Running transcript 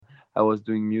I was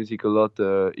doing music a lot,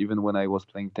 even when I was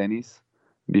playing tennis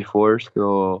before.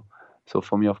 So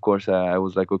for me, of course, I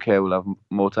was like, okay, I will have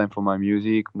more time for my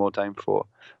music, more time for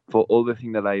all the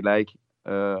things that I like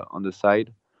on the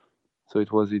side. So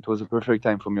it was a perfect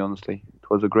time for me, honestly. It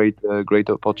was a great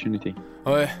opportunity.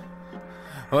 Ouais,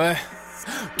 ouais.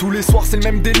 Tous les soirs c'est le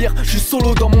même délire, je suis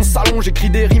solo dans mon salon,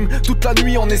 j'écris des rimes toute la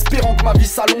nuit en espérant que ma vie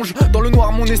s'allonge. Dans le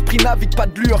noir mon esprit navigue, pas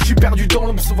de lueur, je suis perdu dans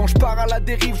l'ombre. Souvent je pars à la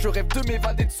dérive, je rêve de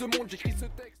m'évader de ce monde, j'écris ce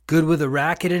texte. Good with a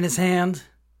racket in his hand,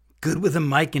 good with a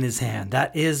mic in his hand.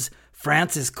 That is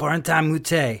France's Corentin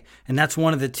Moutet, and that's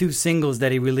one of the 2 singles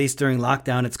that he released during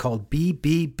lockdown. It's called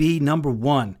BBB Number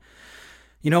 1.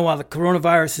 You know, while the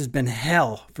coronavirus has been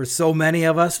hell for so many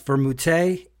of us, for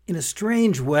Moutet, in a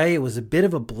strange way, it was a bit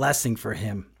of a blessing for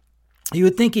him. You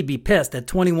would think he'd be pissed. At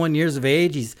 21 years of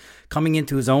age, he's coming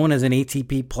into his own as an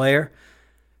ATP player.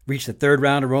 Reached the 3rd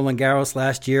round of Roland Garros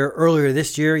last year. Earlier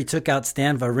this year, he took out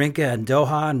Stan Wawrinka in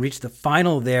Doha and reached the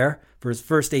final there for his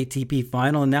first ATP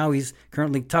final. And now he's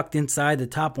currently tucked inside the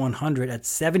top 100 at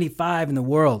 75 in the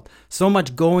world. So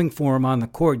much going for him on the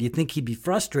court. You'd think he'd be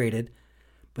frustrated.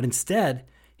 But instead,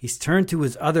 he's turned to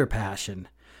his other passion.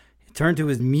 Turned to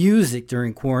his music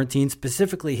during quarantine,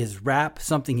 specifically his rap,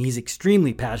 something he's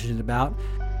extremely passionate about.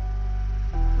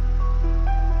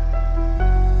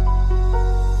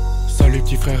 Salut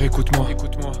petit frère, écoute-moi.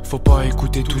 Faut pas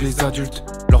écouter tous les adultes,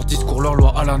 leur discours, leur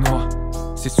loi à la noix.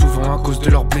 C'est souvent à cause de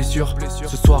leurs blessures.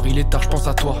 Ce soir il est tard, je pense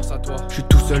à toi. Je suis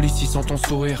tout seul ici sans ton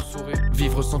sourire.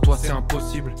 Vivre sans toi c'est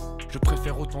impossible. Je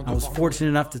préfère autant. I was fortunate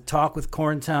enough to talk with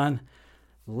Corentin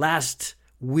last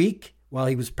week while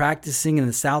he was practicing in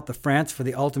the south of France for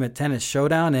the Ultimate Tennis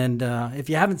Showdown. And if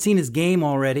you haven't seen his game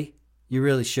already, you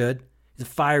really should. He's a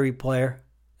fiery player,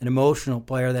 an emotional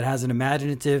player that has an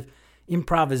imaginative,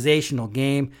 improvisational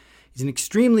game. He's an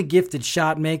extremely gifted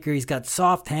shot maker. He's got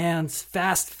soft hands,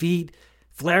 fast feet,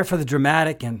 flair for the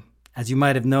dramatic, and, as you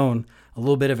might have known, a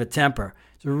little bit of a temper.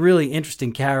 He's a really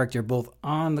interesting character, both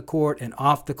on the court and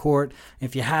off the court.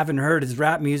 If you haven't heard his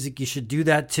rap music, you should do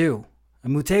that too.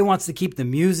 And Moutet wants to keep the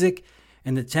music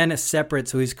and the tennis separate,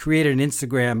 so he's created an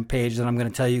Instagram page that I'm going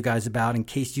to tell you guys about in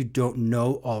case you don't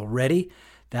know already.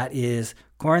 That is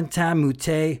Corentin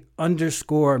Moutet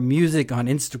 _music on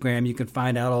Instagram. You can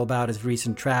find out all about his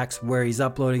recent tracks, where he's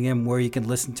uploading them, where you can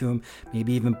listen to them,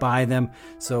 maybe even buy them.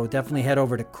 So definitely head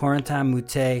over to Corentin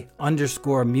Moutet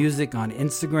 _music on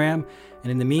Instagram.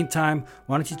 And in the meantime,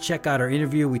 why don't you check out our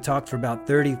interview? We talked for about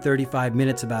 35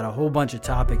 minutes about a whole bunch of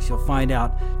topics. You'll find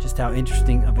out just how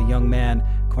interesting of a young man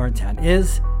Corentin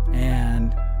is.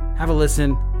 And have a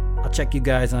listen. I'll check you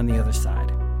guys on the other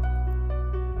side.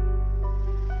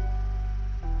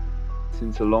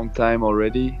 Since a long time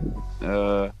already,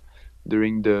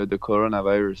 during the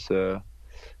coronavirus,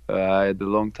 I had a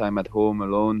long time at home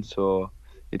alone, so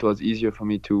it was easier for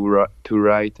me to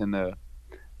write and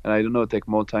I don't know, take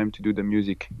more time to do the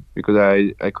music, because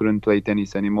I couldn't play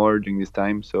tennis anymore during this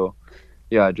time. So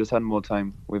yeah, I just had more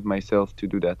time with myself to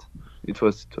do that. It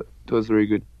was very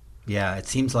good. Yeah, it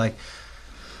seems like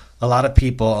a lot of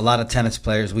people, a lot of tennis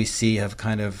players we see have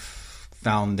kind of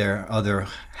found their other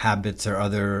habits or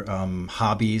other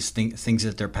hobbies, things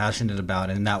that they're passionate about.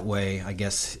 And in that way, I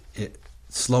guess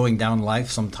slowing down life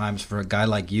sometimes for a guy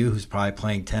like you who's probably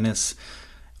playing tennis,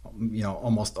 you know,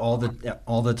 almost all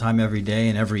the time, every day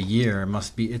and every year,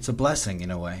 it's a blessing in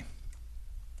a way.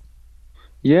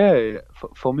 Yeah,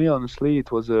 for me, honestly,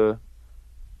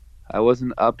 I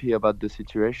wasn't happy about the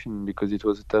situation because it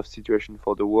was a tough situation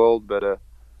for the world, but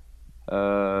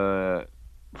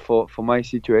for my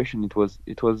situation, it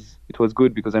was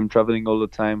good because I'm traveling all the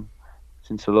time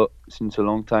since a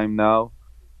long time now.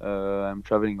 I'm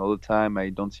traveling all the time. I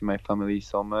don't see my family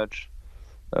so much.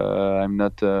 I'm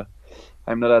not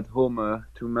at home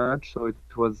too much. So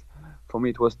for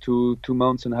me it was two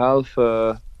months and a half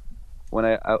when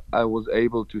I was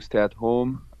able to stay at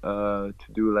home to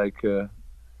do like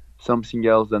something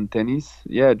else than tennis.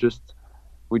 Yeah,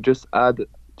 we just had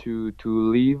to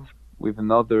live with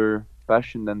another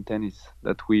passion than tennis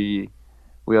that we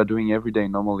are doing every day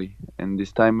normally. And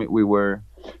this time we were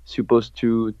supposed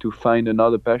to find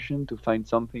another passion, to find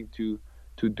something to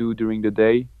do during the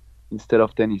day instead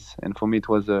of tennis. And for me it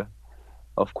was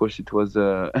of course it was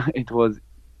it was,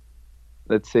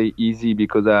 let's say, easy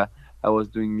because I was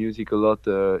doing music a lot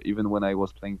even when I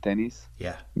was playing tennis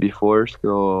before.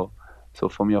 So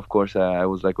for me, of course, I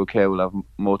was like, okay, I will have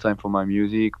more time for my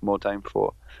music, more time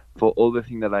for all the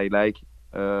things that I like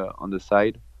on the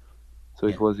side. So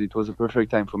it was a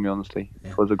perfect time for me, honestly.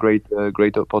 It was a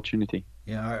great opportunity.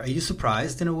 Yeah, are you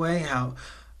surprised in a way how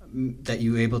that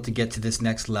you were able to get to this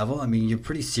next level? I mean, you're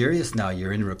pretty serious now.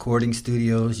 You're in recording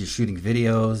studios, you're shooting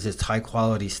videos, it's high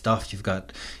quality stuff. You've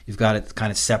got it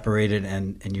kind of separated,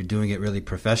 and you're doing it really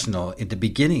professional. At the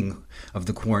beginning of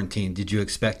the quarantine, did you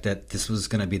expect that this was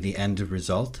going to be the end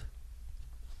result?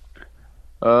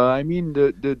 I mean,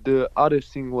 the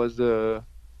hardest thing was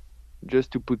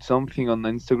just to put something on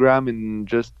Instagram and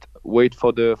just wait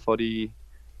for the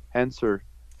answer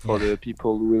for the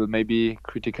people who will maybe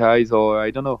criticize, or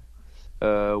I don't know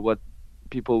what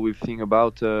people will think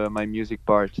about my music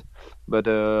part. But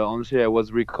honestly, I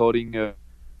was recording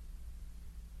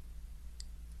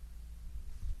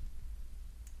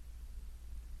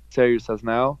serious as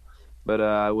now, but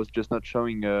I was just not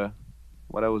showing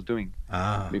what I was doing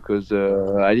because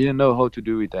I didn't know how to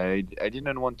do it. I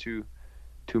didn't want to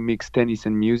mix tennis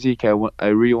and music. I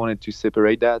really wanted to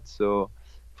separate that. So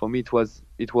for me,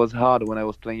 it was hard when I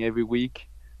was playing every week,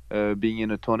 being in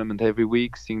a tournament every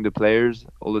week, seeing the players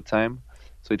all the time.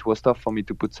 So it was tough for me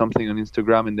to put something on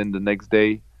Instagram and then the next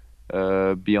day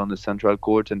be on the central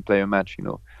court and play a match.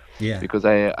 Yeah. Because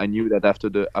I knew that after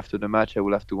the match I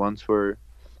will have to answer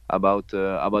about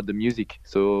the music.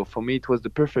 So for me, it was the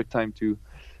perfect time to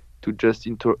just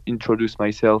introduce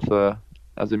myself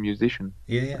as a musician.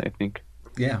 Yeah. I think.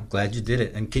 Yeah, I'm glad you did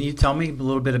it. And can you tell me a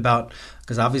little bit about,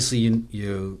 because obviously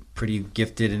you're pretty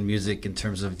gifted in music in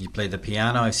terms of you play the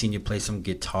piano. I've seen you play some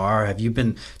guitar. Have you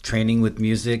been training with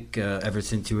music ever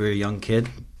since you were a young kid?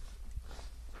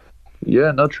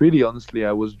 Yeah, not really, honestly.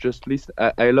 I was just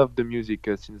I loved the music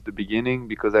since the beginning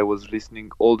because I was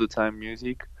listening all the time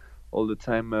music, all the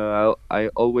time. I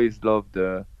always loved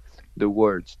the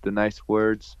words, the nice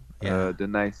words, the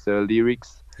nice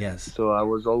lyrics. Yes. So I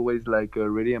was always like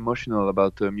really emotional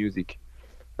about music.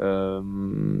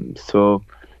 So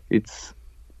it's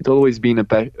always been a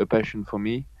passion for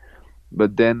me.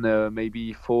 But then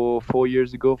maybe 4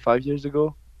 years ago, 5 years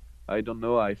ago, I don't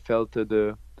know. I felt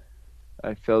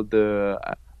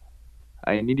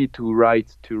I needed to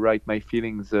write my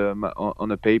feelings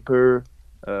on a paper.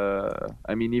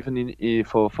 I mean, even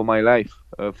for my life,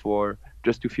 for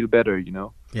just to feel better,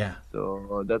 Yeah.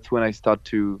 So that's when I start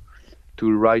to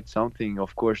write something.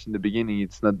 Of course, in the beginning,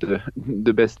 it's not the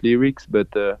the best lyrics, but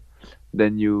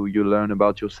then you learn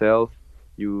about yourself.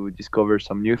 You discover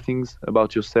some new things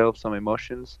about yourself, some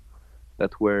emotions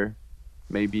that were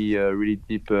maybe really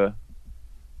deep,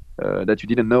 that you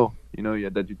didn't know,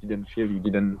 that you didn't feel, you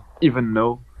didn't even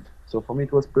know. So for me,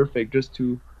 it was perfect just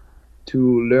to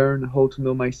learn how to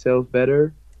know myself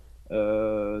better.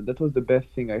 That was the best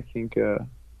thing I think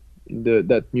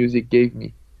that music gave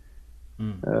me.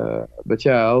 But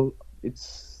yeah,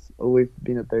 it's always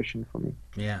been a passion for me.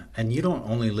 Yeah, and you don't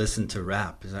only listen to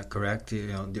rap, is that correct?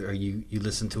 Are you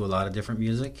listen to a lot of different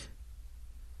music?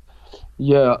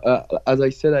 Yeah, as I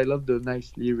said, I love the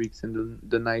nice lyrics and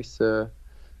the nice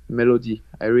melody.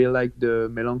 I really like the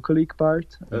melancholic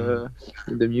part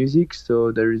in the music.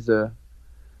 So there is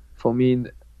for me,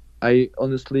 I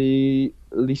honestly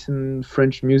listen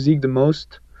French music the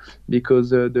most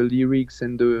because the lyrics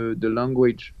and the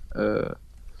language.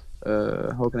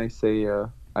 How can I say?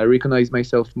 I recognize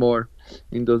myself more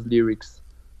in those lyrics.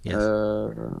 Yes.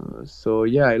 So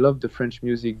yeah, I love the French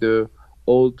music, the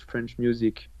old French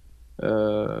music.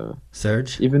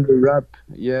 Serge? Even the rap.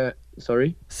 Yeah,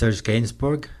 sorry? Serge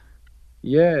Gainsbourg?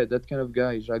 Yeah, that kind of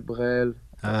guy. Jacques Brel,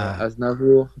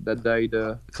 Aznavour, that died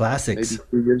classics.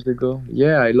 maybe 2 years ago.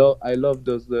 Yeah, I love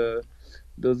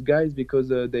those guys because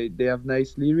they have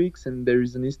nice lyrics and there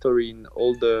is an history in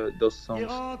all those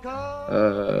songs.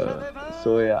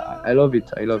 So yeah, I love it.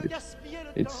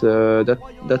 It's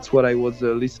that's what I was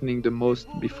listening the most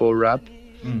before rap,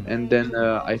 and then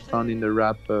I found in the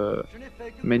rap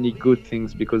many good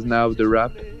things because now the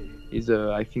rap is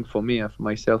I think for me, for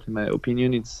myself, in my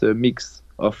opinion, it's a mix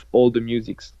of all the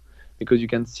musics because you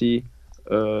can see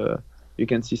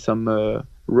some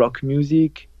rock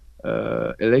music.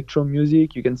 Electro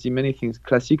music, you can see many things,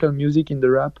 classical music in the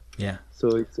rap. Yeah.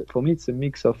 So it's for me, it's a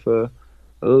mix of a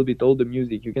little bit all the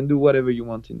music. You can do whatever you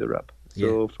want in the rap.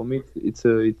 So for me, it's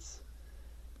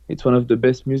one of the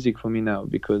best music for me now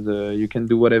because you can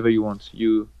do whatever you want.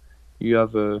 You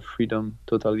have freedom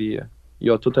totally.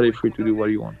 You're totally free to do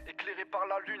what you want.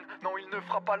 Non, il ne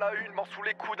fera pas la une, mort sous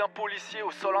les coups d'un policier. Au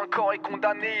sol, un corps est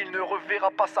condamné, il ne reverra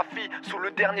pas sa fille. Sous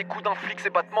le dernier coup d'un flic, ses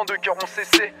battements de cœur ont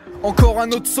cessé. Encore un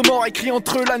autre saut mort, écrit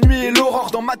entre la nuit et l'aurore.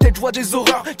 Dans ma tête, je vois des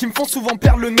horreurs qui me font souvent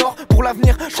perdre le nord. Pour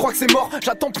l'avenir, je crois que c'est mort,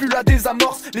 j'attends plus la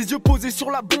désamorce. Les yeux posés sur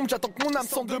la bombe, j'attends que mon âme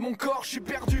sorte de mon corps, je suis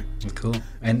perdu. Cool.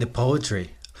 And the poetry.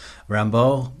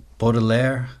 Rimbaud,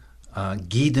 Baudelaire,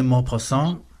 Guy de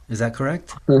Maupassant, is that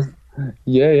correct?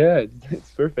 Yeah,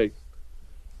 it's perfect.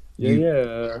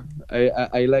 Yeah, yeah.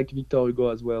 I like Victor Hugo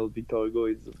as well. Victor Hugo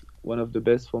is one of the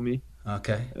best for me.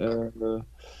 Okay.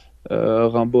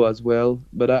 Rimbaud as well.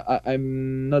 But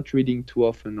I'm not reading too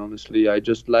often, honestly. I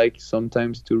just like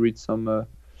sometimes to read some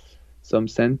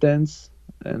sentence,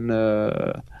 and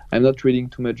I'm not reading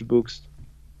too much books.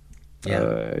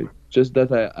 Yeah. Just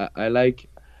that I like.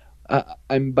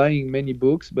 I'm buying many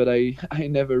books, but I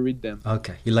never read them.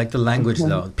 Okay. You like the language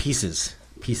though, pieces,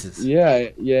 pieces. Yeah,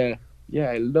 yeah, yeah.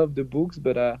 I love the books,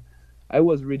 but I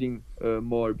was reading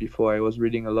more before. I was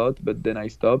reading a lot, but then I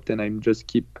stopped, and I'm just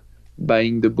keep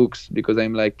buying the books because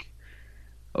I'm like,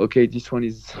 okay, this one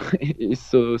is is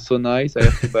so nice. I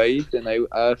have to buy it, and I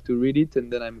have to read it,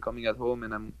 and then I'm coming at home,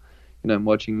 and I'm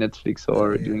watching Netflix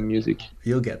or Yeah. doing music.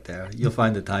 You'll get there. You'll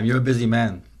find the time. You're a busy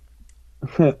man.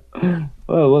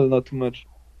 Well, not too much.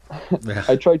 Yeah.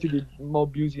 I try to be more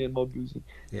busy and more busy.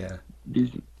 Yeah.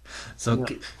 Busy. So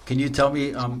Yeah. can you tell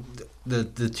me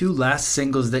the two last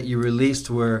singles that you released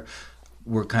were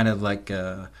kind of like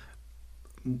a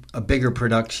bigger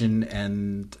production,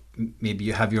 and maybe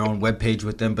you have your own webpage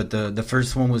with them, but the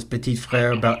first one was Petit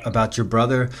Frère, about your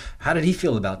brother. How did he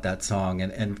feel about that song,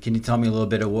 and can you tell me a little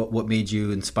bit of what made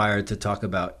you inspired to talk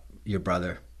about your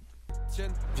brother?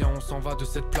 Viens, on s'en va de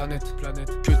cette planète.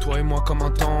 Que toi et moi comme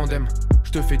un tandem.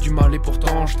 Je te fais du mal et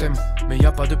pourtant je t'aime. Mais y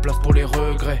a pas de place pour les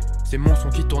regrets. C'est mon son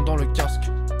qui tourne dans le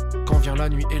casque. Quand vient la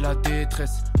nuit et la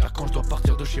détresse. Car quand je dois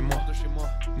partir de chez moi,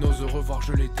 nos au revoir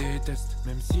je les déteste.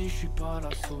 Même si je suis pas là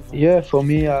souvent. Yeah, for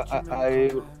me,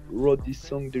 I wrote this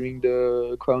song during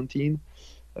the quarantine.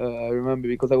 I remember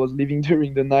because I was living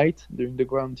during the night during the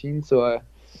quarantine, so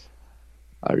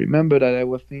I remember that I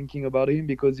was thinking about him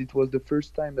because it was the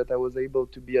first time that I was able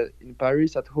to be in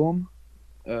Paris at home,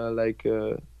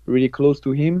 really close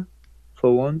to him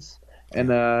for once,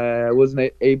 and I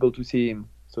wasn't able to see him,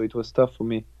 so it was tough for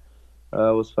me.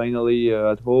 I was finally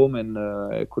at home, and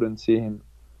I couldn't see him,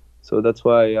 so that's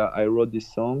why I wrote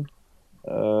this song.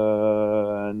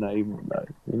 And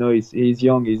he's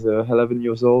young, he's 11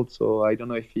 years old, so I don't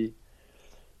know if he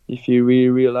really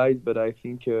realized, but I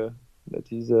think that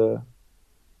he's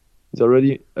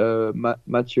already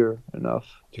mature enough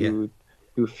to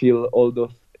feel all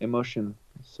those emotion.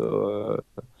 So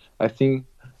I think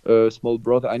a small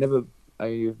brother.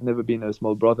 I've never been a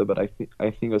small brother, but I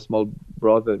think a small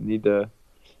brother need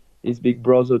his big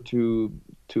brother to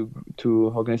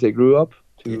how can I say, grew up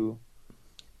to.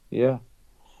 Yeah.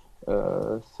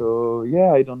 So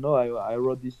yeah, I don't know. I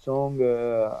wrote this song.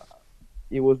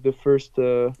 He was the first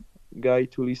guy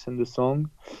to listen the song.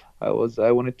 I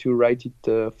wanted to write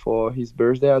it for his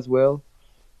birthday as well.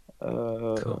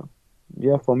 Cool.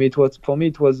 Yeah, for me it was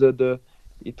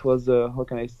how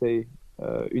can I say,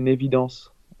 une évidence.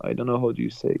 I don't know how do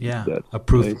you say Yeah, that. a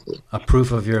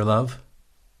proof of your love.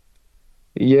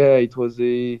 Yeah, it was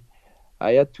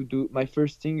I had to do my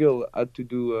first single. Had to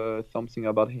do something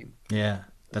about him. Yeah,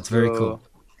 that's very cool.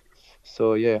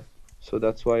 So yeah, so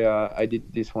that's why I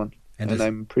did this one, and this-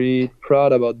 I'm pretty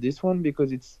proud about this one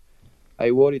because I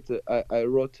wrote it. I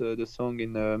wrote the song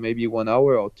in maybe 1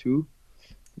 hour or two,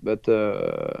 but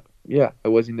yeah, I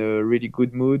was in a really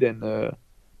good mood, and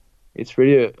it's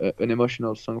really an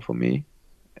emotional song for me,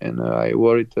 and I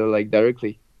wrote it like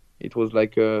directly. It was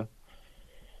like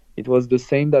it was the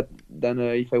same than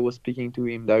if I was speaking to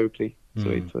him directly. So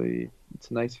it's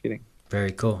a nice feeling.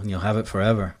 Very cool, and you'll have it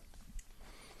forever.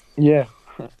 Yeah.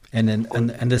 And then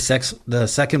and the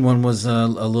second one was a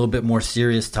little bit more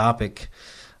serious topic,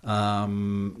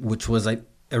 which was like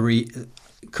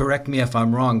correct me if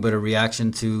I'm wrong, but a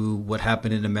reaction to what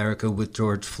happened in America with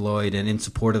George Floyd and in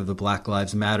support of the Black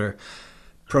Lives Matter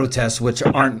protests, which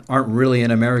aren't really an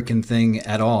American thing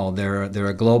at all. They're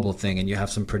a global thing, and you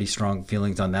have some pretty strong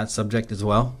feelings on that subject as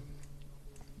well.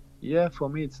 Yeah, for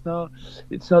me, it's not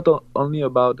only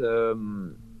about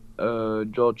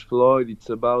George Floyd. It's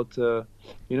about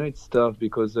it's tough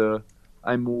because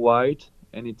I'm white,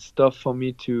 and it's tough for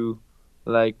me to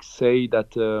like say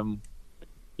that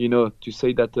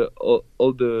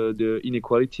all the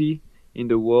inequality in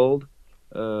the world.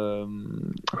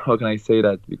 How can I say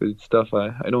that? Because it's tough.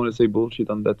 I don't want to say bullshit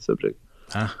on that subject.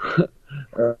 I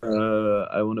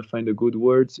want to find the good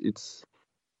words. It's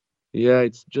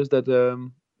just that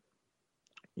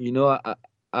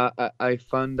I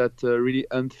found that really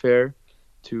unfair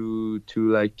to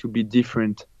be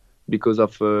different because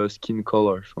of skin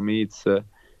color. For me, it's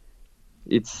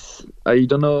I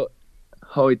don't know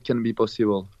how it can be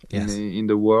possible in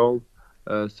the world.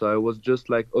 So I was just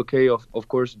like, okay, of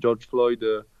course, George Floyd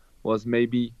was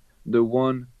maybe the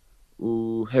one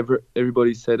who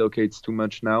everybody said, okay, it's too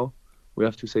much now. We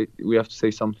have to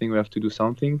say something. We have to do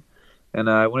something. And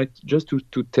I wanted just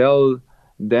to tell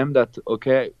them that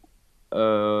okay,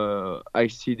 I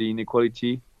see the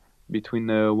inequality between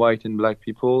white and black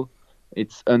people.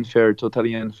 It's unfair,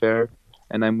 totally unfair,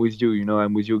 and I'm with you.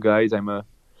 I'm with you guys.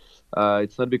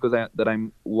 It's not because that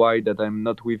I'm white that I'm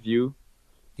not with you.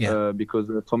 Yeah. Because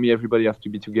for me, everybody has to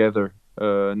be together,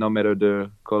 no matter the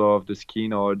color of the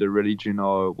skin or the religion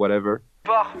or whatever.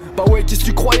 Bah ouais, qu'est-ce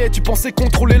que tu croyais? Tu pensais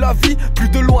contrôler la vie? Plus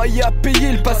de loyer à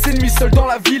payer, il passait nuit seul dans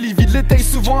la ville. Il vide les tailles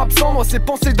souvent absent, moi ses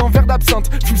pensées d'un verre d'absinthe.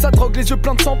 Fume sa drogue, les yeux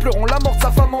pleins de sang, pleurant la mort de sa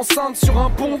femme enceinte sur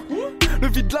un pont. Le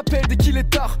vide l'appelle dès qu'il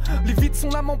est tard. Les vides son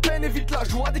âme en peine, évite la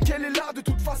joie dès qu'elle est là. De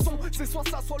toute façon, c'est soit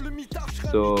ça, soit le mitard.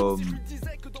 So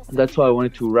that's why I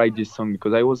wanted to write this song,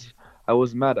 because I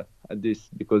was mad at this,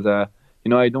 because I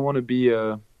don't want to be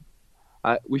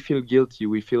we feel guilty,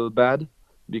 we feel bad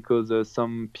because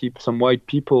some white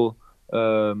people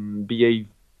have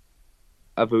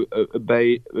a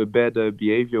bad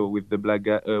behavior with the black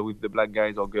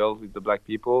guys or girls, with the black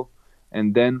people,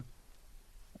 and then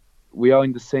we are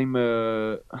in the same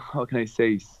how can I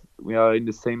say, we are in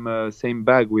the same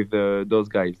bag with those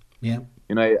guys. Yeah.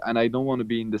 And I don't want to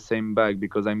be in the same bag,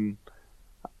 because I'm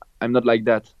not like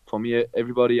that. For me,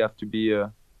 everybody have to be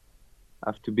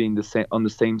in the same, on the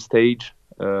same stage.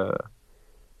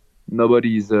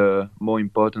 Nobody is more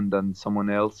important than someone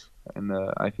else, and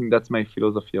I think that's my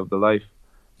philosophy of the life.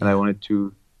 And I wanted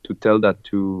to tell that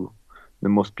to the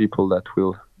most people that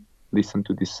will listen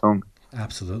to this song.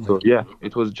 Absolutely. So yeah,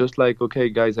 it was just like, okay,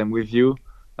 guys, I'm with you.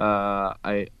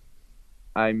 I'm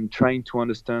trying to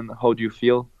understand how do you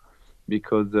feel,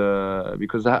 because I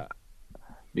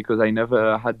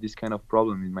never had this kind of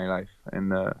problem in my life,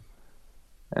 and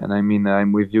I mean,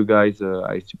 I'm with you guys.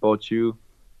 I support you.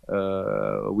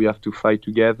 We have to fight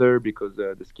together, because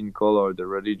the skin color or the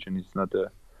religion is not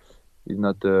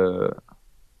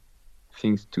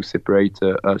things to separate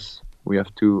us. We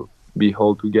have to be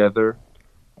whole together,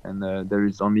 and there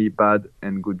is only bad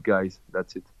and good guys.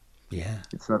 That's it. Yeah.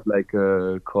 It's not like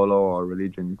color or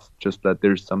religion. It's just that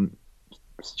there's some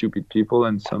stupid people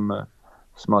and some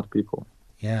smart people.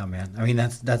 Yeah, man. I mean,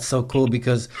 that's so cool,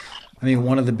 because I mean,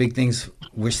 one of the big things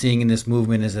we're seeing in this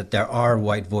movement is that there are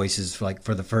white voices, like,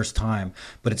 for the first time,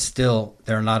 but it's still,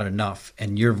 they're not enough.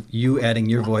 And you adding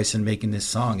your voice and making this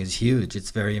song is huge.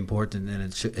 It's very important, and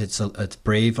it's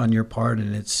brave on your part,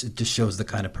 and it just shows the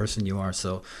kind of person you are.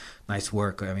 So nice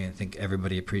work. I mean, I think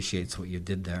everybody appreciates what you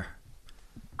did there.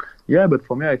 Yeah, but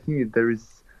for me, I think there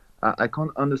is. I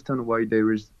can't understand why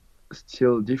there is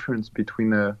still difference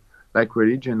between like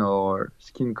religion or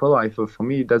skin color. For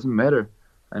me, it doesn't matter.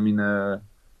 I mean, there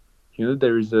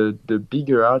is the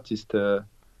bigger artists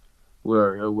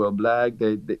were black.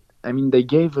 They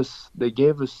gave us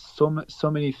so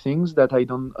many things that I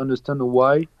don't understand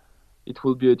why it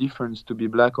will be a difference to be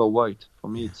black or white. For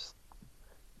me, it's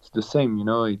the same.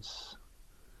 It's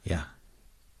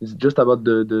just about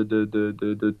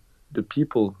the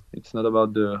people. It's not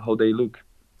about how they look.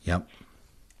 Yep.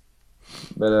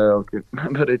 But okay,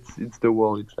 but it's the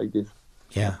world. It's like this.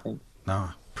 Yeah. No,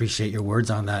 appreciate your words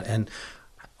on that. And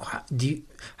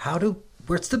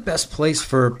where's the best place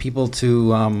for people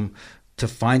to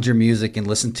find your music and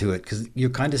listen to it? Because you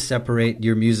kind of separate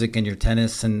your music and your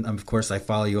tennis, and of course I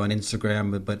follow you on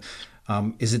Instagram. But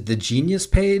is it the Genius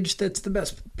page that's the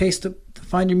best place to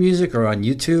find your music, or on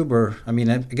YouTube? Or I mean,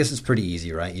 I guess it's pretty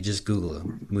easy, right? You just Google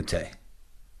Moutet.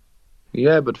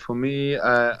 Yeah, but for me,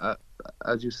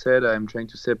 as you said, I'm trying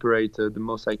to separate the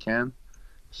most I can.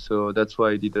 So that's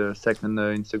why I did a second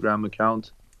Instagram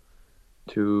account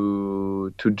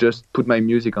to just put my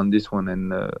music on this one,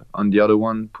 and on the other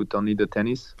one put only the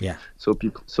tennis. Yeah. So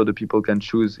the people can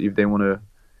choose if they want to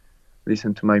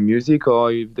listen to my music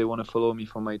or if they want to follow me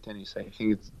for my tennis. I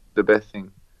think it's the best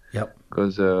thing. Yep.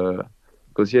 Because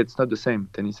it's not the same,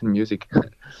 tennis and music.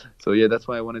 So yeah, that's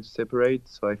why I wanted to separate.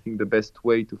 So I think the best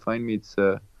way to find me it's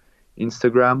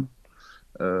Instagram.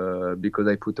 Because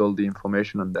I put all the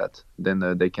information on that. Then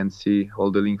they can see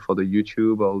all the link for the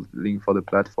YouTube, all the link for the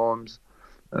platforms.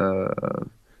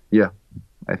 Yeah,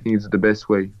 I think it's the best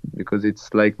way, because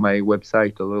it's like my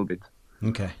website a little bit.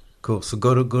 Okay, cool. So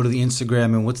go to the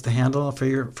Instagram, and what's the handle for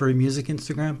your music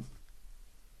Instagram?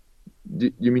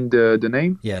 You mean the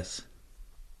name? Yes.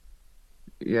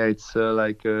 Yeah, it's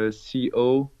like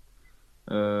CO.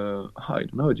 I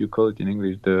don't know what you call it in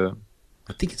English.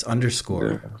 I think it's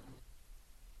underscore.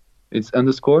 It's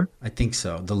underscore? I think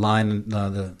so. The line,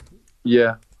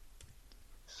 Yeah.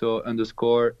 So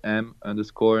underscore M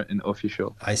underscore and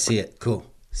official. I see it. Cool.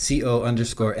 CO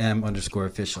underscore M underscore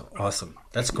official. Awesome.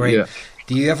 That's great. Yeah.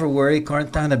 Do you ever worry,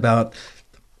 Corentin, about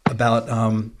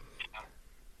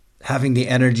having the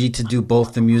energy to do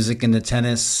both the music and the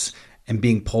tennis, and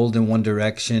being pulled in one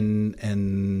direction,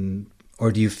 and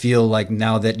or do you feel like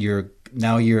now that you're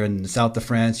in the south of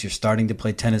France, you're starting to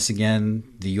play tennis again,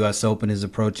 the US Open is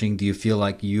approaching, do you feel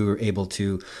like you're able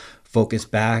to focus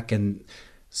back and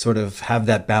sort of have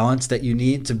that balance that you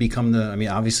need to become I mean,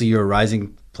 obviously you're a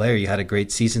rising player, you had a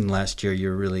great season last year,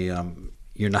 you're really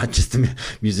you're not just a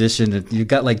musician, you've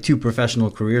got like two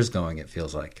professional careers going, it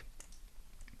feels like.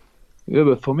 Yeah,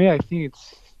 but for me, I think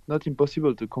it's not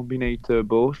impossible to combine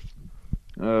both.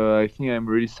 I think I'm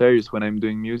really serious when I'm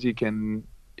doing music and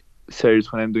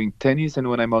serious when I'm doing tennis, and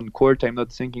when I'm on court, I'm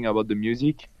not thinking about the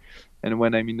music, and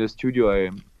when I'm in the studio,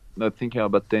 I'm not thinking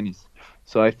about tennis.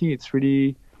 So I think it's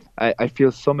really, I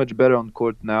feel so much better on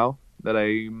court now that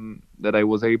I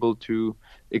was able to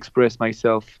express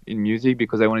myself in music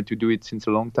because I wanted to do it since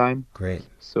a long time. Great.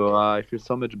 So I feel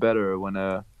so much better when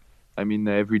I'm in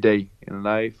every day in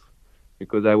life,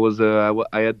 because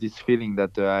I had this feeling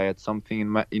that I had something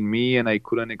in me and I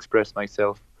couldn't express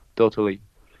myself totally.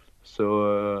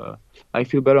 So I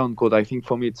feel better on court. I think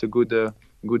for me it's a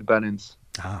good balance.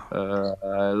 Ah.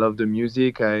 I love the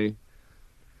music. I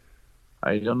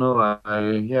don't know.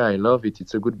 I love it.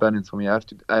 It's a good balance for me. I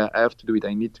have to do it.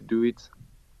 I need to do it.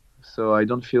 So I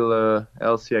don't feel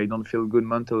healthy. I don't feel good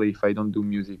mentally if I don't do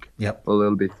music. Yep. A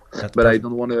little bit. That's but I perfect.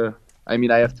 don't want to. I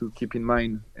mean, I have to keep in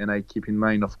mind, and I keep in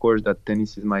mind, of course, that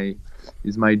tennis is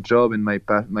my job and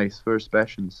my first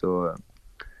passion. So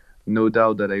no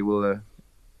doubt that I will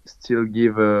still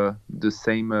give the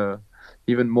same,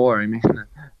 even more. I mean,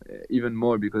 even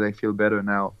more, because I feel better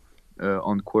now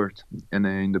on court and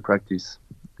in the practice.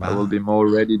 I will Wow. be more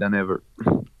ready than ever.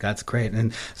 That's great.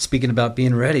 And speaking about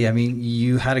being ready, I mean,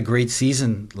 you had a great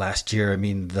season last year. I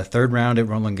mean, the third round at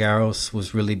Roland Garros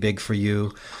was really big for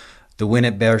you. The win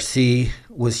at Bercy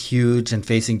was huge, and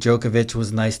facing Djokovic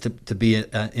was nice to be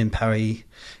in Paris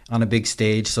on a big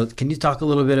stage. So can you talk a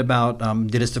little bit about,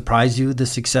 did it surprise you, the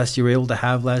success you were able to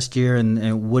have last year,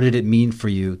 and what did it mean for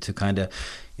you to kind of,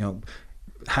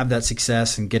 have that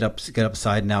success and get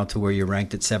upside now to where you're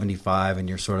ranked at 75 and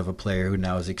you're sort of a player who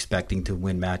now is expecting to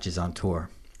win matches on tour?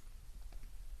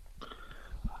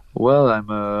 Well,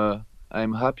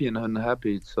 I'm happy and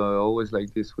unhappy. It's always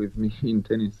like this with me in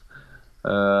tennis.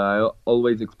 I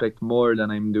always expect more than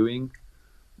I'm doing,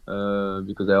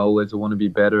 because I always want to be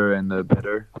better and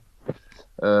better.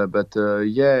 But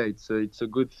yeah, it's a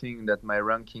good thing that my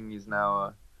ranking is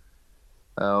now.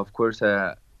 Of course,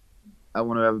 I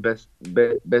want to have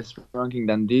best ranking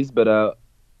than this, but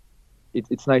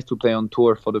it's nice to play on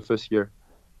tour for the first year,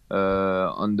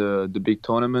 on the big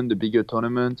tournament, the bigger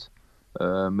tournament.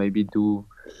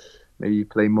 Maybe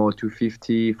play more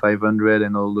 250, 500,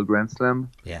 and all the Grand Slam.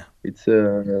 Yeah. It's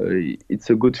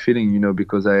a good feeling,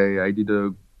 because I did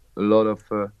a lot of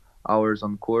hours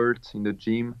on court in the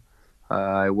gym.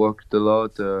 I worked a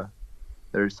lot. There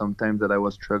are some times that I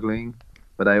was struggling,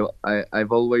 but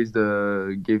I've always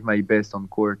gave my best on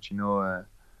court,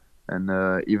 and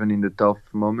even in the tough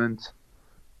moments.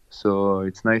 So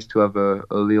it's nice to have a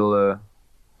little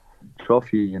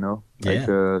trophy, like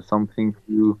Yeah. something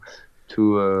to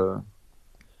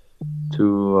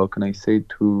how can I say,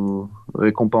 to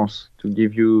recompense, to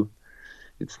give you.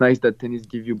 It's nice that tennis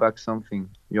give you back something.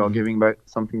 You're Mhm. giving back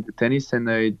something to tennis, and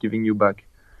it giving you back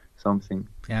something.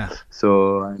 Yeah.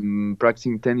 So I'm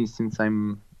practicing tennis since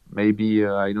I'm maybe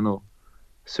I don't know,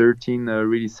 13,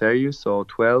 really serious, or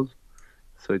 12.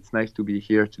 So it's nice to be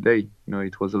here today.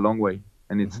 It was a long way,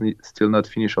 and it's Mhm. still not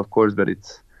finished, of course, but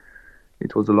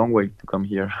it was a long way to come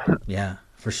here. Yeah,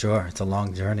 for sure. It's a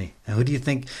long journey. And who do you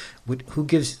think,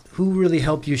 who really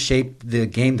helped you shape the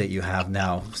game that you have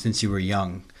now since you were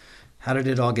young? How did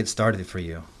it all get started for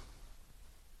you?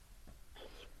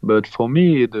 But for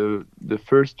me, the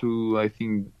first two, I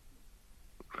think,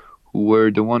 who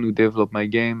were the one who developed my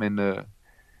game and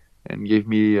gave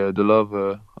me the love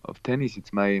of tennis,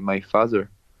 it's my father.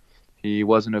 He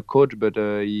wasn't a coach, but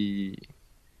he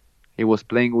was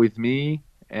playing with me,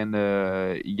 and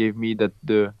he gave me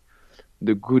the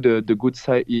good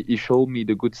side. He showed me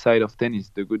the good side of tennis,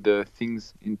 the good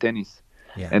things in tennis.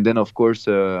 Yeah. And then, of course,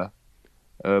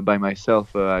 by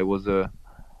myself, I was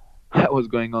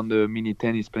going on the mini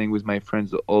tennis, playing with my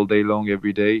friends all day long,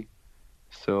 every day.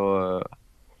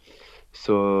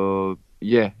 So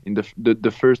yeah, in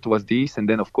the first was this, and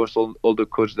then of course all the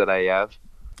coach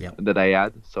Yeah. that I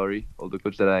had, sorry, all the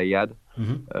coach that I had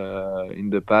Hmm. in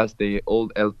the past, they all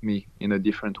helped me in a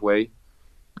different way.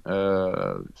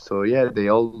 So yeah, they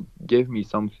all gave me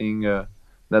something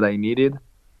that I needed.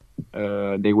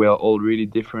 They were all really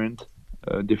different,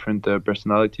 different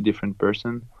personality, different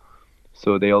person.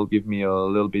 So they all give me a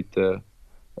little bit,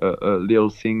 little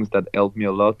things that helped me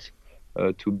a lot.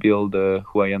 to build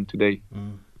who I am today.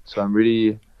 Mm. So I'm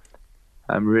really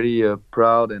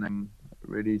proud, and I'm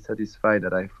really satisfied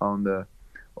that I found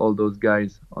all those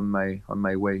guys on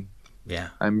my way. Yeah.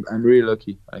 I'm really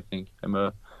lucky. I think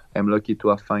I'm lucky to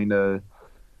have find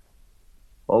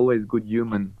always good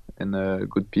human and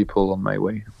good people on my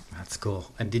way. That's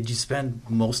cool. And did you spend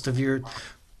most of your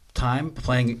time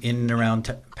playing in and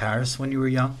around Paris when you were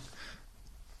young?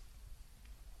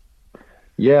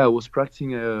 Yeah, I was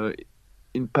practicing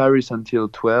in Paris until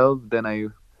 12. Then I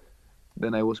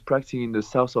was practicing in the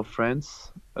south of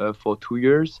France for 2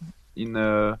 years in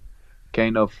a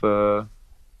kind of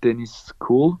tennis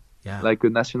school, Yeah. like a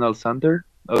national center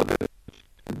of the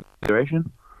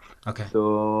federation. Okay.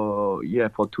 So yeah,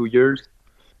 for 2 years,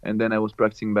 and then I was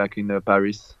practicing back in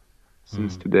Paris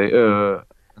since Mm. today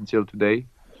until today.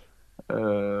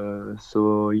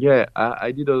 So yeah,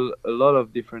 I did a lot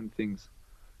of different things.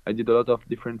 I did a lot of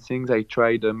different things. I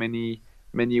tried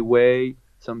many way.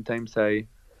 Sometimes I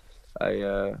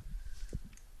uh,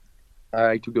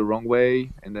 I took the wrong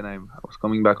way, and then I was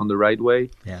coming back on the right way.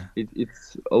 Yeah.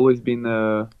 It's always been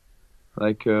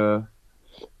like a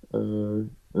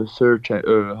search.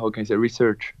 How can I say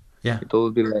research? Yeah. It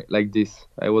always been like this.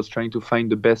 I was trying to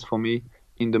find the best for me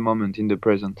in the moment, in the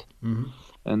present, Mm-hmm.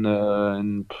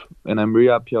 and I'm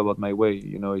really happy about my way.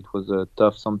 You know, it was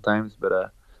tough sometimes,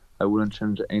 but I wouldn't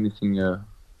change anything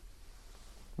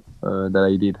that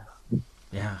I did.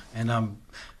 Yeah. And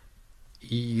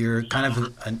you're kind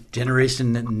of a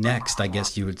generation next, I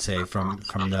guess you would say, from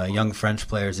the young French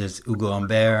players. There's Hugo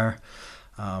Humbert,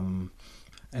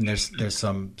 and there's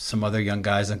some other young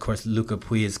guys. And of course, Luca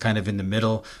Puy is kind of in the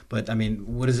middle. But I mean,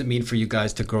 what does it mean for you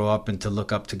guys to grow up and to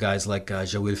look up to guys like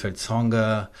Joël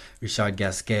Tsonga, Richard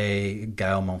Gasquet,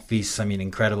 Gaël Monfils? I mean,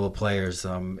 incredible players.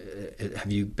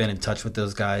 Have you been in touch with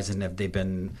those guys, and have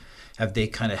they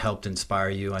kind of helped inspire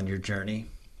you on your journey?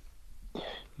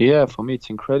 Yeah, for me it's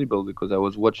incredible because I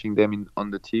was watching them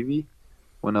on the TV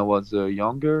when I was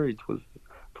younger. It was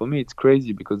for me it's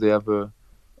crazy because they have an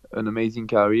amazing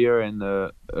career and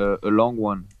a long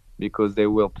one because they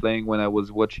were playing when I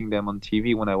was watching them on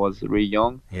TV when I was really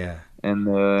young, Yeah. and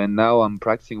now I'm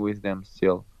practicing with them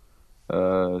still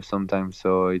sometimes.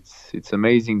 So it's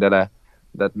amazing that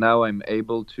now I'm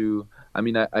able to. I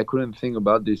mean, I couldn't think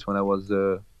about this when I was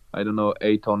I don't know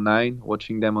 8 or 9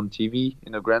 watching them on TV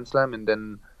in a Grand Slam, and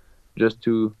then just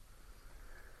to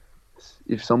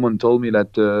if someone told me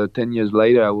that 10 years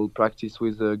later I will practice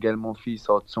with Gaël Monfils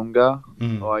or Tsonga,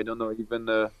 Mm. or I don't know,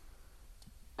 even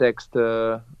text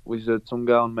with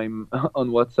Tsonga on my on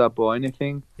WhatsApp or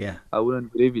anything, Yeah. I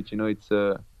wouldn't believe it. You know, it's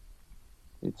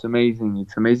amazing.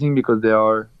 It's amazing because they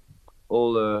are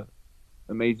all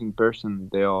amazing person.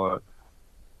 They are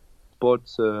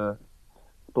sports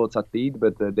sports athlete,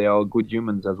 but they are good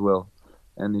humans as well.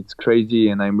 And it's crazy,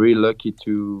 and I'm really lucky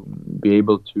to be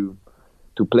able to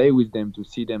play with them, to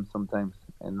see them sometimes,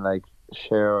 and like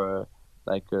share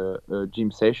like a gym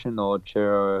session or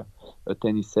share a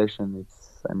tennis session.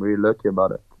 I'm really lucky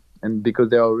about it, and because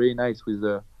they are really nice with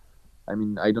the. I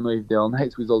mean, I don't know if they are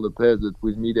nice with all the players, but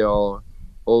with me they are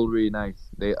all really nice.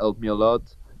 They help me a lot.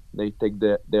 They take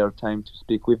their time to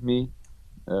speak with me.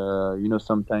 You know,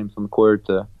 sometimes on court,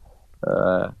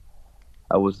 I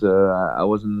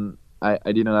wasn't. I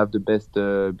didn't have the best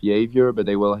behavior, but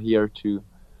they were here to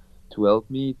help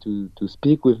me to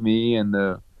speak with me and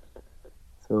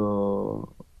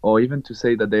so or even to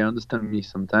say that they understand me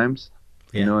sometimes,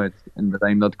 you Yeah. know, and that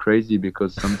I'm not crazy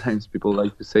because sometimes people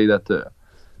like to say that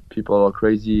people are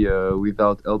crazy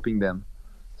without helping them.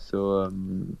 So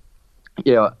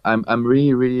yeah, I'm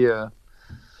really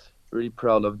really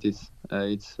proud of this.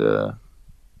 It's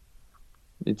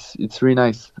really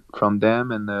nice from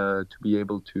them, and to be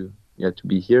able to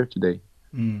be here today.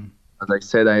 Mm. As I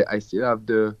said, I still have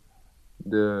the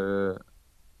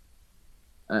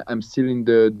I'm still in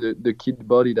the kid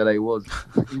body that I was,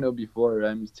 you know, before.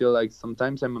 I'm still like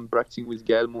sometimes I'm practicing with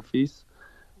Gaël Monfils,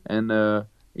 and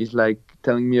he's like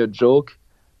telling me a joke,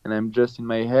 and I'm just in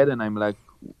my head, and I'm like,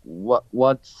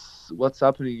 what's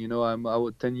happening? You know, I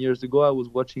was 10 years ago I was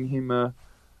watching him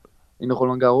in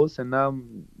Roland Garros, and now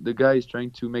the guy is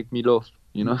trying to make me laugh.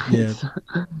 You know, Yeah.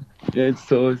 yeah, it's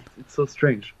so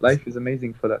strange. Life is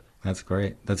amazing for that. That's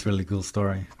great. That's a really cool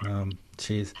story.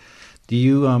 Jeez.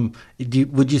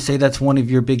 Would you say that's one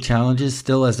of your big challenges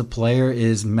still as a player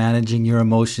is managing your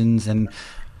emotions and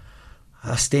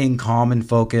staying calm and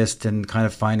focused and kind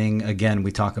of finding, again,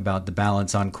 we talk about the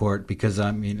balance on court because,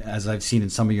 I mean, as I've seen in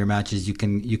some of your matches, you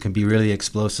can be really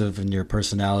explosive in your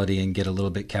personality and get a little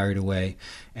bit carried away.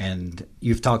 And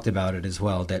you've talked about it as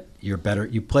well, that you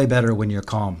play better when you're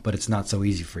calm, but it's not so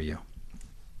easy for you.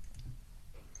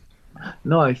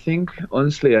 No, I think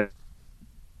honestly,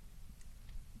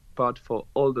 part for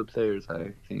all the players.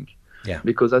 I think Yeah.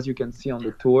 because as you can see on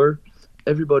the tour,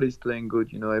 everybody's playing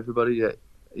good. You know, everybody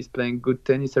is playing good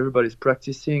tennis. Everybody's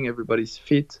practicing. Everybody's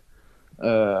fit.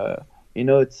 Uh, you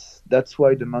know, it's that's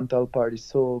why the mental part is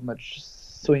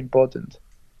so important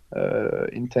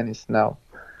in tennis now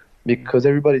because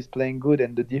everybody's playing good,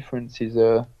 and the difference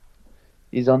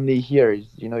is only here. Is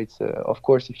you know, it's of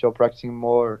course if you're practicing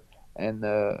more and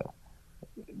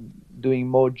doing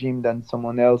more gym than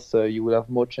someone else, you will have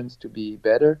more chance to be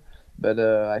better. But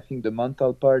I think the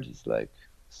mental part is like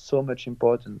so much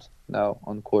important now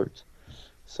on court.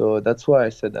 So that's why I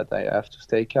said that I have to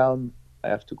stay calm. I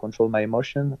have to control my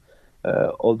emotion,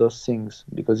 all those things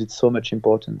because it's so much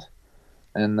important.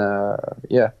 And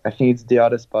yeah, I think it's the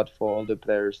hardest part for all the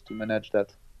players to manage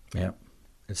that. Yeah.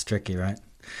 It's tricky, right?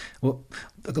 Well,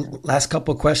 the last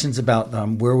couple of questions about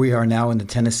where we are now in the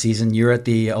tennis season. You're at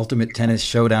the Ultimate Tennis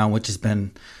Showdown, which has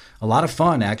been a lot of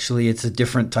fun, actually. It's a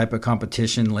different type of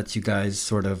competition, lets you guys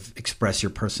sort of express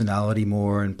your personality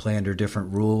more and play under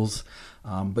different rules.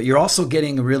 But you're also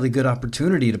getting a really good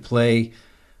opportunity to play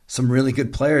some really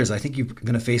good players. I think you're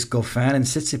going to face Goffin and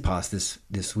Tsitsipas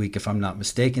this week, if I'm not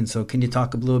mistaken. So can you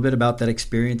talk a little bit about that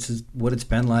experience, what it's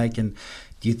been like, and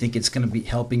do you think it's going to be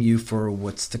helping you for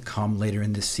what's to come later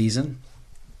in this season?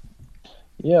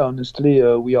 Yeah, honestly,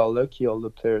 we are lucky. All the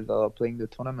players that are playing the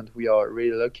tournament, we are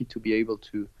really lucky to be able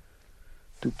to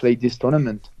play this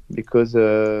tournament because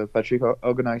Patrick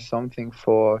organized something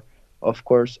for, of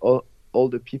course, all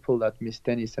the people that miss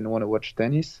tennis and want to watch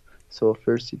tennis. So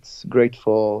first, it's great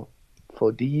for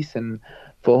this and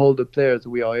for all the players.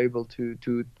 We are able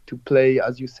to play,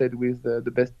 as you said, with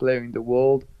the best player in the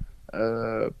world.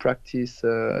 Practice,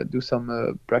 do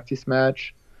some practice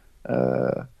match.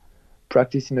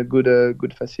 Practice in a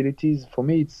good facilities. For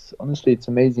me, it's honestly it's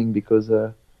amazing because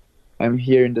I'm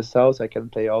here in the south. I can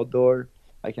play outdoor.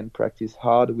 I can practice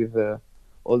hard with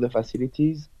all the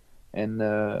facilities, and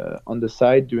on the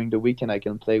side during the weekend I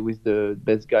can play with the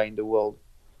best guy in the world.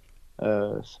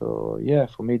 So yeah,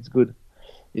 for me it's good.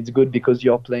 It's good because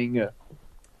you're playing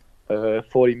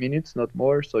 40 minutes, not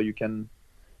more, so you can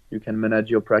manage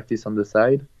your practice on the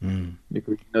side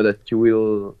because you know that you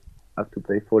will have to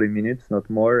play 40 minutes, not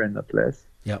more and not less.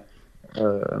 Yep.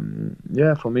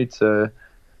 Yeah, for me it's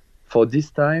for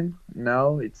this time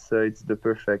now it's the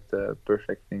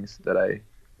perfect things that I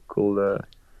could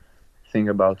think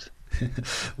about.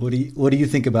 What do you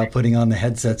think about putting on the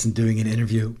headsets and doing an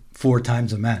interview 4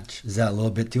 times a match? Is that a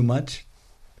little bit too much?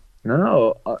 No,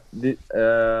 no.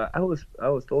 I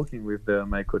was talking with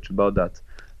my coach about that,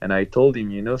 and I told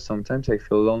him, sometimes I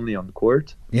feel lonely on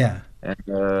court, Yeah. and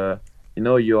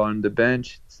you're on the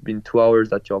bench. It's been 2 hours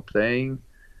that you're playing.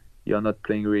 You're not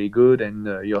playing really good, and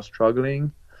you're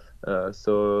struggling.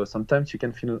 So sometimes you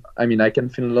can feel. I mean, I can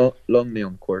feel lonely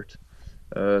on court.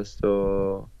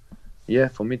 So yeah,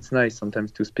 for me it's nice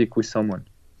sometimes to speak with someone.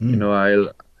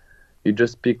 You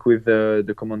just speak with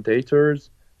the commentators.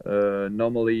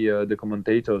 Normally, the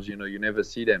commentators, you never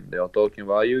see them. They are talking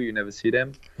about you. You never see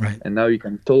them, Right. and now you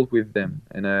can talk with them.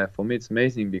 And for me, it's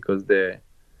amazing because they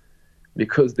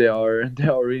are they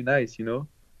are really nice, and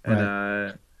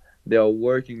Right. they are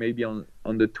working maybe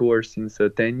on the tour since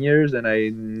 10 years, and I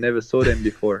never saw them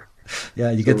before.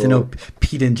 Yeah, you get to know So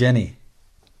Pete and Jenny.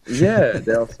 yeah,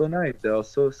 they are so nice. They are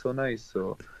so nice.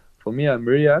 So for me, I'm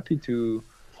really happy to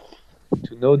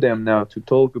know them now, to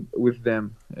talk with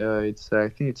them. I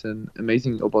think it's an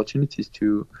amazing opportunity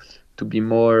to be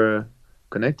more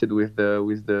connected with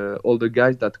the all the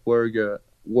guys that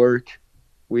work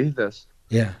with us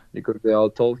Yeah. because they are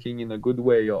talking in a good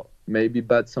way or maybe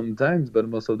bad sometimes, but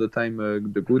most of the time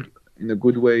the good in a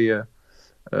good way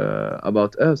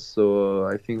about us. So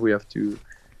I think we have to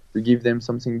give them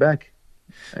something back.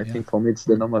 I Yeah. think for me it's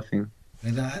the normal thing.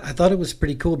 And I thought it was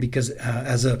pretty cool because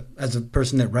as a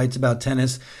person that writes about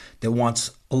tennis, that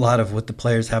wants a lot of what the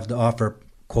players have to offer,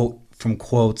 quote from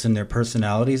quotes and their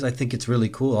personalities. I think it's really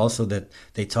cool also that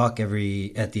they talk at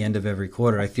the end of every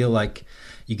quarter. I feel like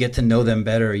you get to know them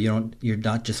better. You're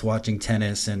not just watching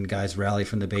tennis and guys rally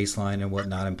from the baseline and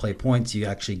whatnot and play points. You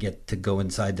actually get to go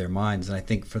inside their minds. And I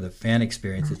think for the fan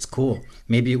experience, it's cool.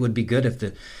 Maybe it would be good if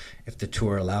the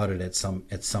tour allowed it at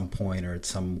some point or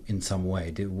in some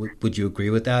way. Would you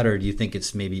agree with that, or do you think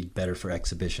it's maybe better for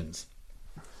exhibitions?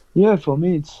 Yeah, for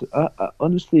me, it's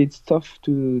honestly, it's tough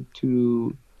to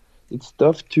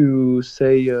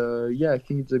say. Yeah, I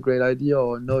think it's a great idea,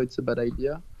 or no, it's a bad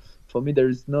idea. For me, there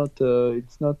is not.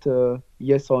 It's not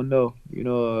yes or no.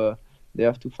 They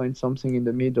have to find something in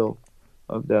the middle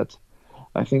of that.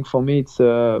 I think for me, it's.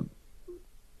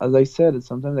 as I said,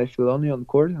 sometimes I feel lonely on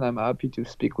court, and I'm happy to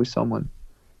speak with someone.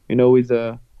 With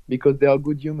because they are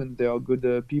good humans, they are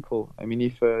good people. I mean,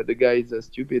 if the guy is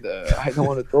stupid, I don't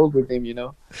want to talk with him.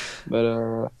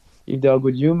 But if they are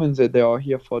good humans, that they are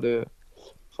here for the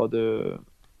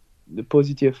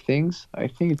positive things, I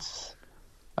think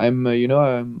I'm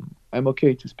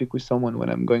okay to speak with someone when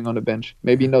I'm going on the bench.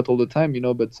 Maybe not all the time,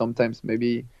 but sometimes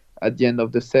maybe at the end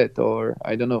of the set, or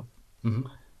I don't know. Mm-hmm.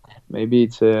 Maybe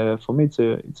it's for me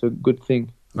it's a good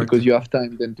thing because you have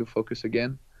time then to focus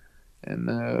again,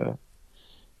 and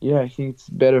yeah, I think it's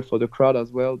better for the crowd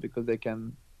as well because they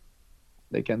can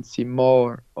see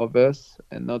more of us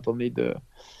and not only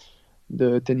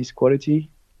the tennis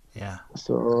quality. Yeah.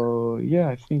 So yeah,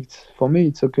 I think for me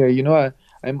it's okay.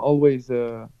 I'm always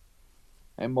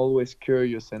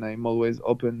curious and I'm always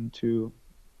open to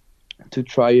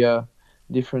try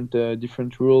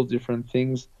different rules, different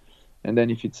things, and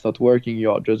then if it's not working,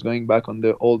 you're just going back on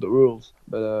the old rules.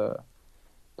 But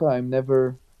I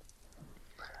never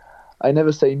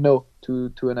say no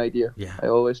to an idea. Yeah. I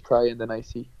always try and then I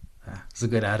see. It's a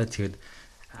good attitude.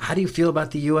 How do you feel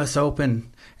about the U.S.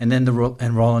 Open and then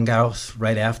and Roland Garros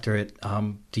right after it?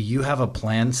 Do you have a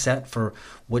plan set for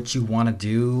what you want to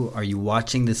do? Are you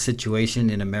watching the situation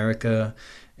in America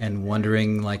and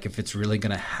wondering like if it's really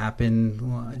going to happen?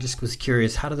 Well, I just was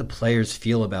curious. How do the players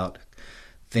feel about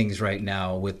things right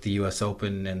now with the U.S.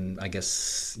 Open? And I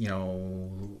guess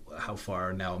how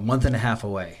far now? A month and a half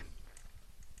away.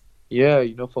 Yeah,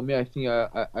 for me, I think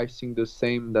I think the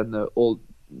same than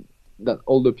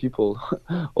all the people,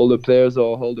 all the players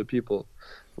or all the people.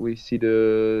 We see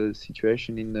the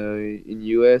situation in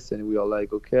US and we are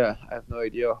like, okay, I have no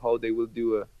idea how they will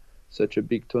do such a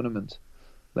big tournament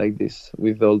like this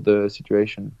with all the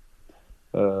situation.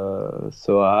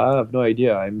 So I have no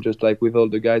idea. I'm just like with all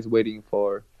the guys waiting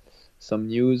for some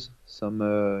news, some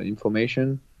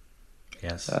information.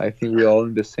 Yes. I think we're all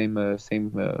in the same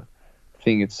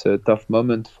thing. It's a tough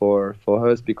moment for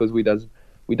us because we don't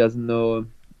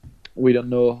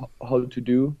know how to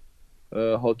do,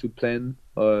 how to plan,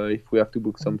 if we have to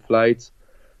book some flights,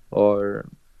 or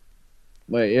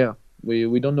well, yeah,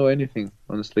 we don't know anything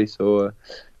honestly. So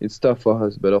it's tough for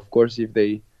us. But of course, if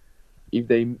they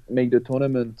make the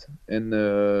tournament and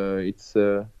it's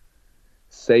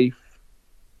safe,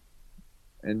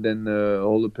 and then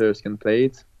all the players can play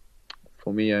it,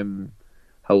 for me, I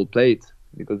will play it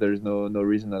because there is no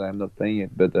reason that I'm not playing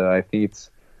it. But I think it's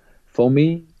for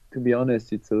me. To be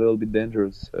honest, it's a little bit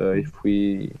dangerous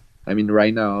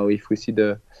right now, if we see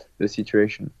the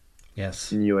situation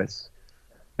Yes. in US.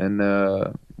 And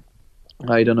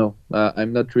I don't know.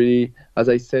 I'm not really, as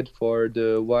I said, for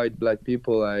the white, black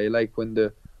people, I like when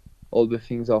all the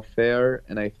things are fair,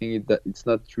 and I think that it's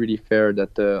not really fair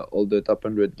that all the top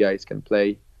 100 guys can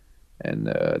play, and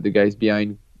the guys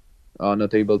behind are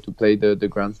not able to play the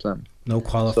Grand Slam. No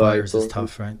qualifiers is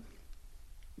tough, right?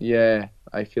 Yeah,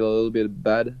 I feel a little bit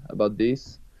bad about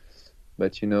this,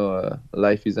 but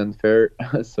life is unfair.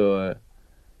 So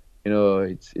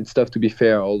it's tough to be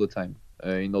fair all the time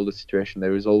in all the situations.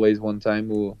 There is always one time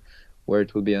where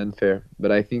it will be unfair.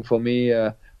 But I think for me,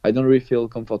 I don't really feel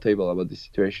comfortable about this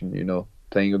situation.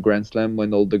 Playing a Grand Slam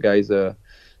when all the guys, the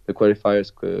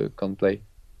qualifiers, can't play.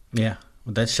 Yeah.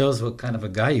 Well, that shows what kind of a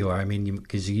guy you are. I mean,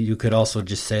 because you could also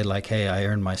just say like, "Hey, I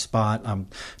earned my spot. I'm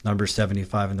number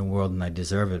 75 in the world, and I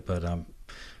deserve it." But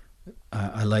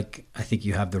I think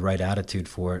you have the right attitude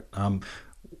for it.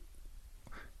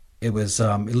 It was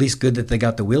at least good that they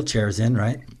got the wheelchairs in,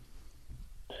 right?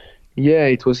 Yeah,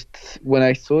 it was. When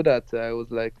I saw that, I was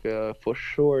like, for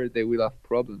sure they will have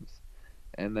problems,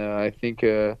 and I think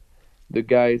the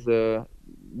guys are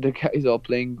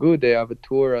playing good. They have a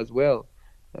tour as well.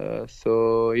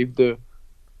 So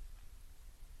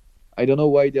I don't know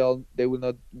why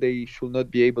they should not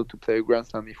be able to play a Grand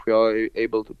Slam if we are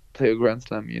able to play a Grand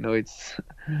Slam. It's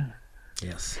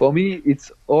yes. For me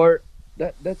it's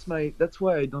that's why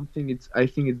I think it's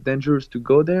dangerous to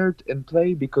go there and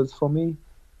play, because for me,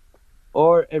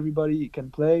 or everybody can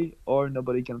play or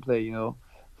nobody can play.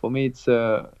 For me it's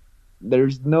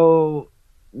there's no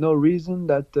reason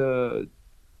that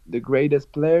the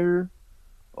greatest player,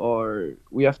 or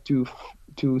we have to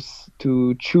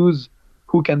choose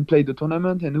who can play the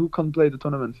tournament and who can't play the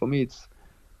tournament. For me, it's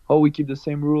how we keep the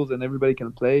same rules and everybody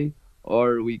can play,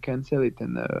 or we cancel it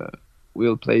and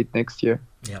we'll play it next year.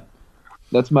 Yeah,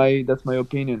 that's my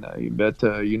opinion. But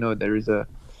there is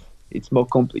it's more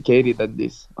complicated than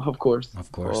this, of course.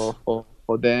 Of course.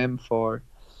 For them, for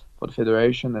the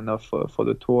federation, and for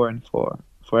the tour, and for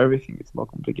everything, it's more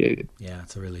complicated. Yeah,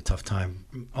 it's a really tough time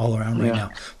all around right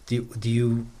now.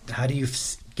 How do you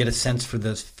get a sense for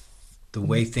the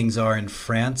way things are in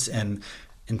France and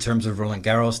in terms of Roland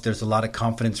Garros, there's a lot of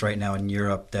confidence right now in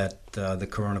Europe that the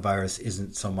coronavirus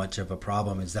isn't so much of a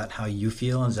problem. Is that how you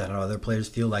feel? Is that how other players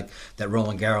feel? Like that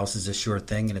Roland Garros is a sure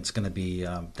thing, and it's going to be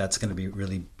that's going to be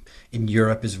really in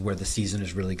Europe is where the season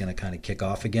is really going to kind of kick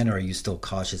off again? Or are you still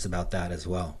cautious about that as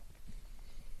well?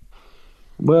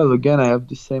 Well, again, I have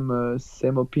the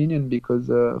same opinion because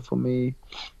for me,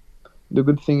 the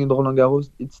good thing in Roland Garros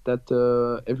it's that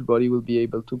everybody will be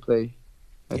able to play.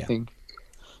 I think.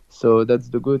 So that's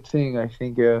the good thing, I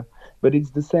think. But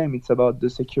it's the same. It's about the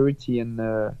security, and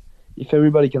if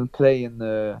everybody can play and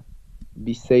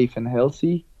be safe and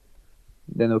healthy,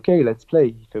 then okay, let's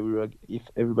play. If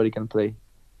everybody can play,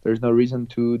 there's no reason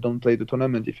to don't play the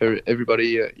tournament if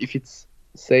everybody if it's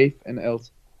safe and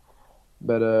healthy.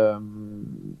 But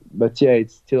yeah,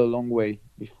 it's still a long way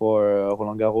before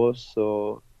Roland Garros,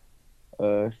 so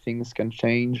things can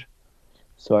change.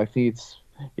 So I think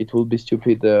it will be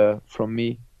stupid from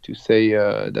me to say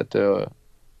that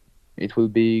it will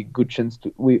be good chance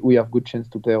to we have good chance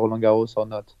to play Roland Garros or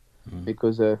not,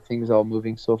 because things are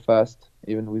moving so fast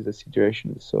even with the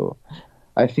situation. So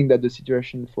I think that the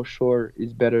situation for sure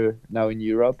is better now in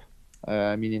Europe.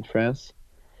 I mean in France,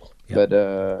 but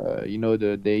the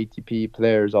ATP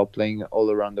players are playing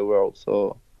all around the world,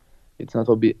 so it's not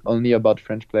only about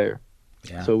French player.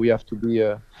 So we have to be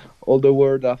all the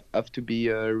world have to be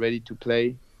ready to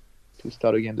play to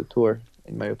start again the tour,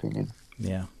 in my opinion.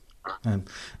 Yeah. And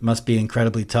it must be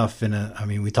incredibly tough. I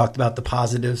mean, we talked about the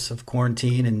positives of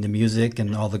quarantine and the music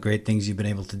and all the great things you've been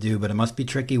able to do, but it must be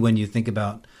tricky when you think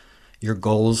about your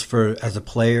goals as a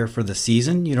player for the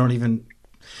season. It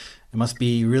must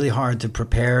be really hard to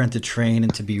prepare and to train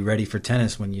and to be ready for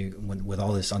tennis with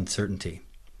all this uncertainty.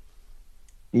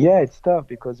 Yeah, it's tough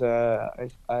because I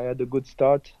had a good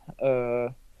start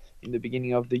in the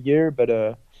beginning of the year, but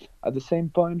at the same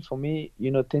point for me,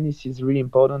 tennis is really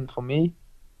important for me.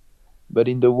 But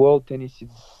in the world, tennis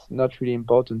is not really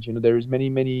important. There is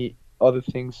many other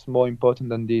things more important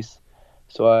than this.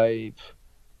 So I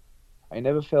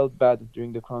never felt bad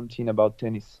during the quarantine about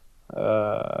tennis.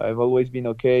 I've always been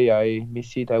okay. I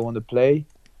miss it. I want to play,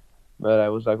 but I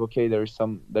was like, okay,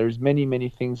 there's many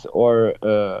things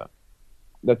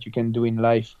that you can do in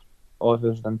life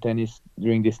other than tennis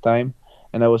during this time.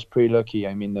 And I was pretty lucky.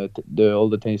 I mean, all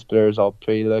the tennis players are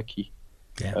pretty lucky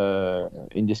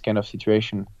in this kind of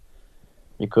situation,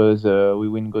 because we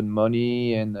win good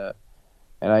money and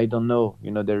I don't know,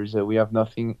 we have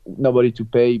nobody to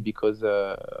pay because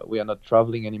we are not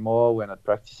traveling anymore, we're not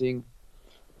practicing.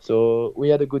 So we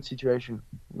had a good situation,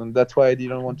 and that's why I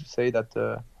didn't want to say that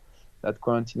that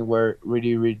quarantine were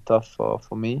really, really tough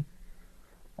for me.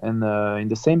 And in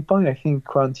the same point, I think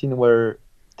quarantine were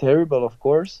terrible, of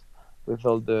course, with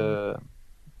all the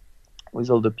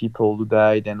people who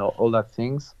died and all that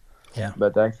things. Yeah.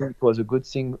 But I think it was a good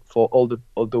thing for all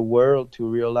the world to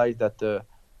realize that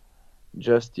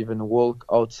just even walk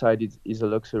outside is a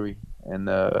luxury, and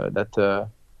that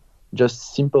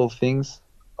just simple things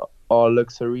are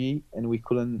luxury, and we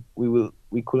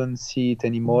couldn't see it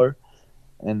anymore.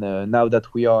 And now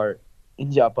that we are in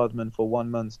the apartment for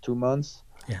 1 month, 2 months,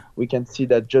 we can see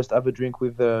that just have a drink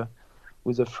with a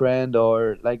friend,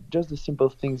 or like just the simple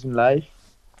things in life,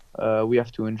 we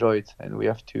have to enjoy it, and we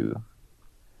have to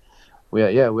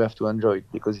enjoy it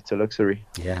because it's a luxury.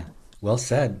 Yeah, well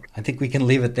said. I think we can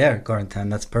leave it there, Corentin.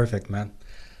 That's perfect, man.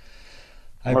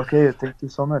 Okay, thank you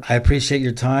so much. I appreciate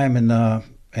your time and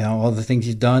all the things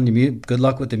you've done. Good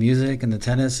luck with the music and the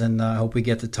tennis, and I hope we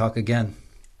get to talk again.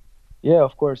 Yeah,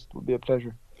 of course. It will be a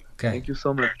pleasure. Okay. Thank you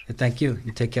so much. Thank you.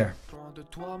 You take care. De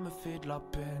toi me fait de la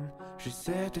peine.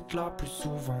 J'essaie d'être là plus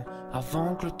souvent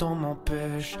avant que le temps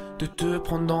m'empêche de te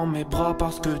prendre dans mes bras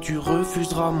parce que tu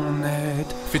refuseras mon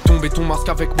aide. Fais tomber ton masque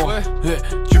avec moi,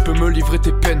 tu peux me livrer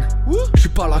tes peines. Je suis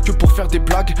pas là que pour faire des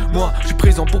blagues, moi je suis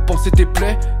présent pour penser tes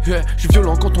plaies. Je suis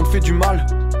violent quand on te fait du mal,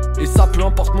 et ça peu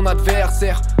importe mon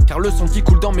adversaire, car le sang qui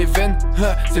coule dans mes veines,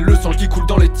 c'est le sang qui coule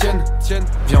dans les tiennes.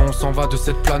 Viens, on s'en va de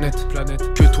cette planète,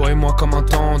 que toi et moi comme un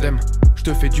tandem. Je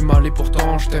te fais du mal et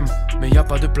pourtant je t'aime, mais y a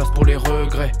pas de place pour les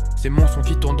regrets. C'est mon son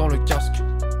qui tourne dans le casque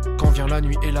quand vient la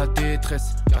nuit et la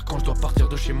détresse, car quand je dois partir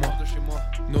de chez moi,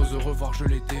 nos au revoir je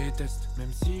les déteste,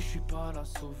 même si je suis pas là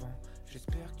souvent.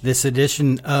 This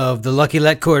edition of the Lucky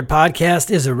Let Cord podcast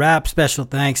is a wrap. Special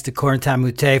thanks to Corentin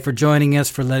Moutet for joining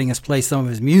us, for letting us play some of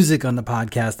his music on the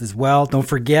podcast as well. Don't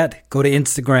forget, go to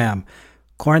Instagram,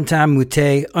 Corentin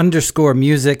Moutet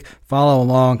 _music. Follow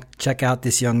along, check out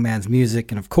this young man's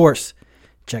music, and of course,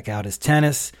 check out his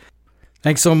tennis.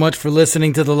 Thanks so much for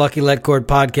listening to the Lucky Let Cord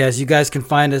podcast. You guys can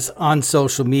find us on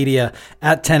social media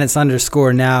at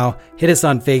tennis_now. Hit us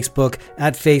on Facebook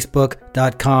at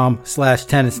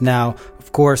facebook.com/tennisnow.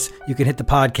 Of course, you can hit the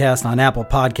podcast on Apple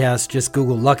Podcasts. Just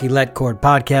Google Lucky Let Cord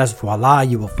podcast. Voila,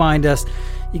 you will find us.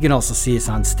 You can also see us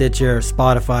on Stitcher,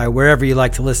 Spotify, wherever you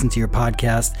like to listen to your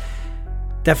podcast.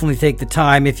 Definitely take the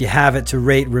time, if you have it, to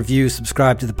rate, review,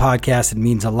 subscribe to the podcast. It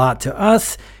means a lot to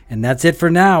us. And that's it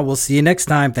for now. We'll see you next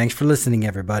time. Thanks for listening,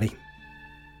 everybody.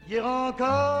 Hier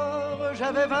encore,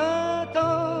 j'avais 20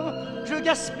 ans, je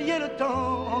gaspillais le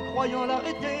temps en croyant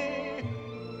l'arrêter.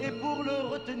 Et pour le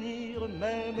retenir,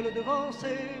 même le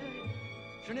devancer,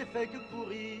 je n'ai fait que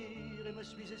courir et me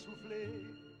suis essoufflé.